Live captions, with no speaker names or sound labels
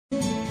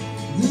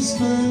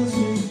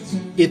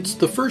It's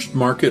the first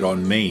market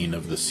on Main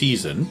of the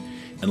season,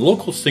 and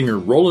local singer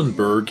Roland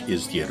Berg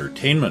is the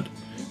entertainment.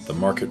 The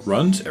market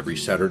runs every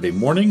Saturday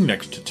morning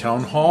next to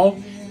Town Hall,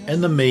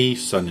 and the May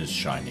sun is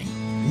shining.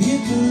 Here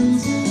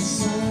comes the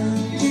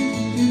sun, here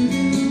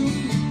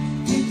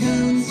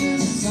comes the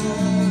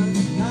sun,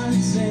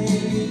 I'd say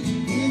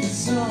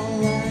it's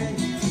alright.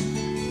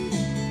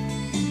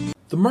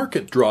 The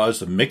market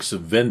draws a mix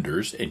of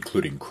vendors,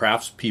 including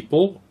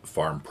craftspeople,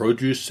 farm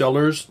produce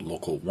sellers,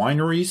 local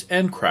wineries,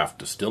 and craft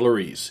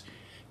distilleries.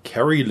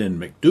 Carrie Lynn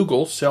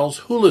McDougall sells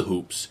hula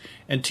hoops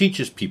and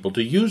teaches people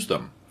to use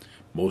them.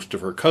 Most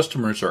of her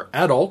customers are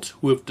adults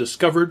who have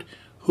discovered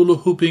hula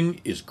hooping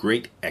is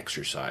great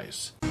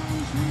exercise.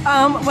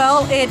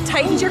 Well, it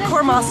tightens your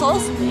core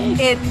muscles,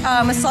 it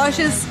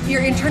massages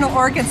your internal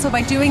organs, so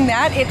by doing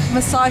that, it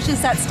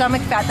massages that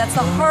stomach fat. That's the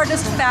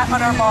hardest fat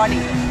on our body.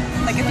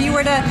 Like if you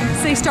were to,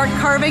 say, start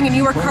carving and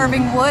you were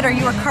carving wood or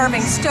you were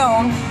carving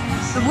stone,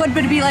 the wood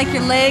would be like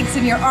your legs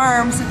and your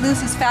arms. It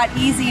loses fat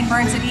easy and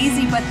burns it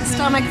easy, but the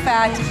stomach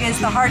fat is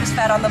the hardest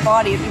fat on the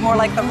body. It'd be more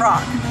like the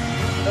rock.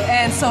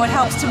 And so it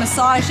helps to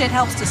massage it,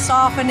 helps to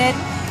soften it.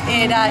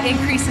 It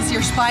increases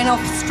your spinal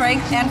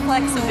strength and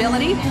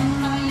flexibility.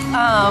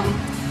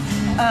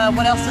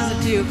 What else does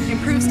it do?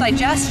 Improves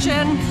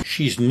digestion.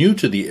 She's new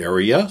to the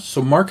area,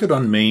 so Market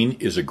on Main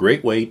is a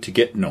great way to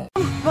get known.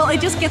 Well,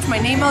 it just gets my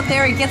name out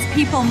there, it gets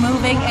people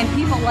moving, and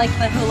people like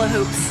the hula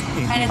hoops.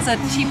 And it's a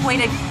cheap way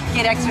to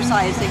get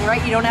exercising,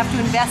 right? You don't have to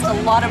invest a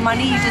lot of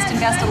money, you just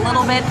invest a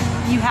little bit,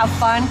 you have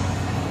fun.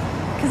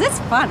 Because it's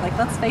fun, like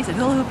let's face it,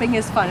 hula hooping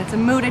is fun. It's a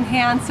mood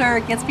enhancer,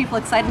 it gets people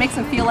excited, makes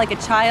them feel like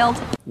a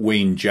child.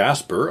 Wayne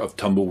Jasper of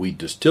Tumbleweed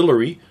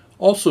Distillery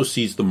also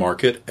sees the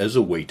market as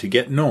a way to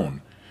get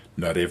known.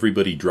 Not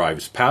everybody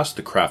drives past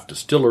the craft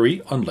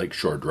distillery on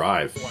Lakeshore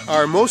Drive.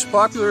 Our most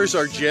popular is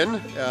our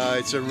gin.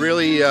 It's a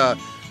really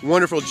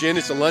wonderful gin.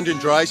 It's a London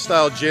dry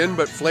style gin,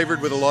 but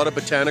flavored with a lot of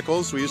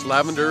botanicals. We use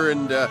lavender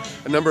and a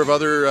number of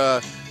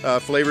other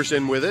flavors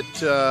in with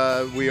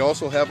it. We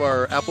also have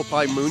our apple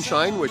pie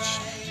moonshine,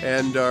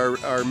 and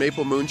our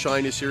maple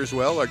moonshine is here as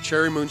well. Our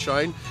cherry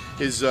moonshine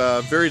is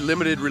a very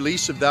limited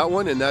release of that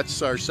one, and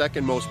that's our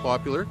second most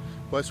popular.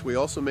 Plus, we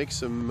also make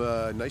some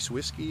nice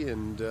whiskey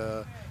and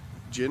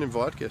gin and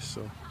vodka.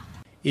 So,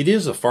 it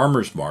is a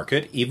farmer's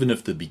market, even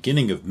if the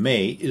beginning of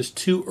May is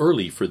too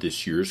early for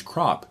this year's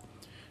crop.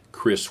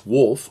 Chris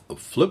Wolf of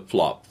Flip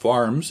Flop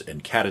Farms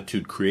and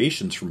Catitude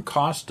Creations from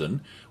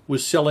Coston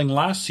was selling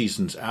last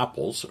season's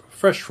apples,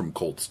 fresh from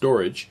cold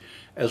storage,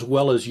 as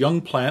well as young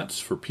plants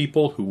for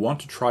people who want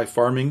to try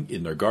farming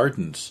in their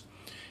gardens.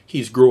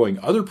 He's growing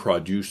other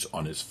produce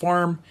on his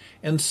farm,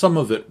 and some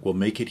of it will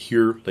make it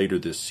here later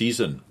this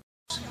season.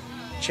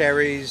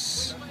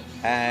 Cherries,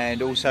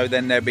 and also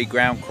then there'll be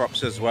ground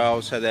crops as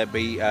well, so there'll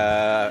be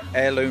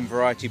heirloom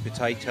variety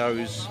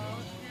potatoes,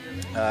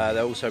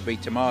 there'll also be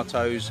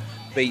tomatoes,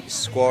 beets,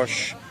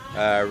 squash,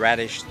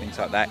 radish, things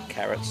like that,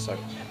 carrots. So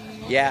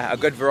yeah, a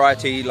good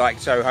variety,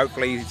 so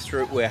hopefully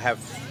we'll have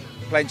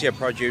plenty of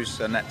produce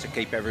and that to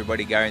keep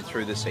everybody going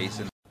through the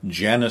season.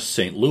 Janice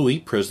St. Louis,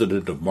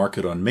 president of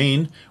Market on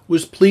Main,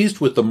 was pleased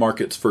with the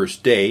market's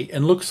first day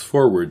and looks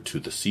forward to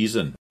the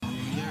season.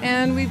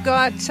 And we've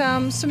got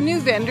some new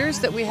vendors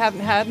that we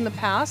haven't had in the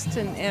past,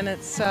 and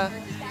it's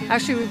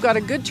actually we've got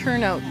a good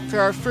turnout for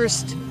our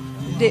first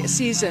day of the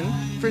season,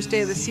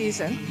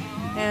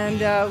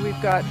 and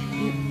we've got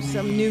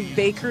some new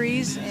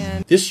bakeries.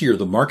 And this year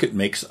the market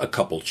makes a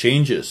couple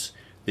changes.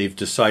 They've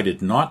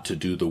decided not to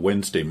do the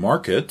Wednesday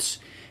markets,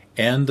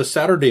 and the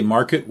Saturday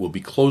market will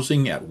be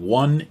closing at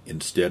 1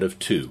 instead of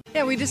 2.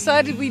 Yeah, we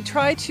decided we'd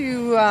try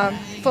to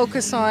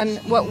focus on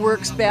what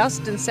works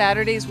best, and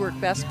Saturdays work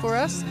best for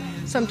us.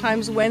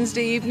 Sometimes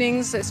Wednesday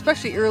evenings,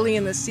 especially early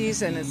in the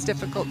season, it's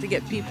difficult to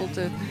get people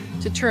to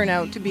turn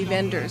out to be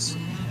vendors.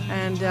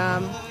 And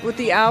with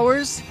the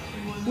hours,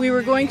 we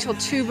were going till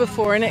 2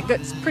 before, and it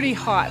gets pretty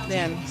hot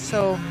then.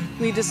 So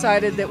we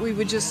decided that we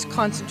would just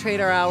concentrate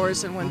our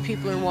hours and when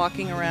people are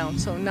walking around,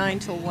 so 9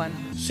 till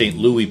 1. St.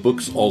 Louis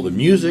books all the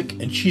music,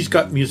 and she's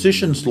got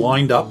musicians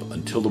lined up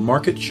until the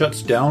market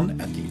shuts down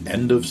at the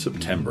end of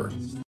September.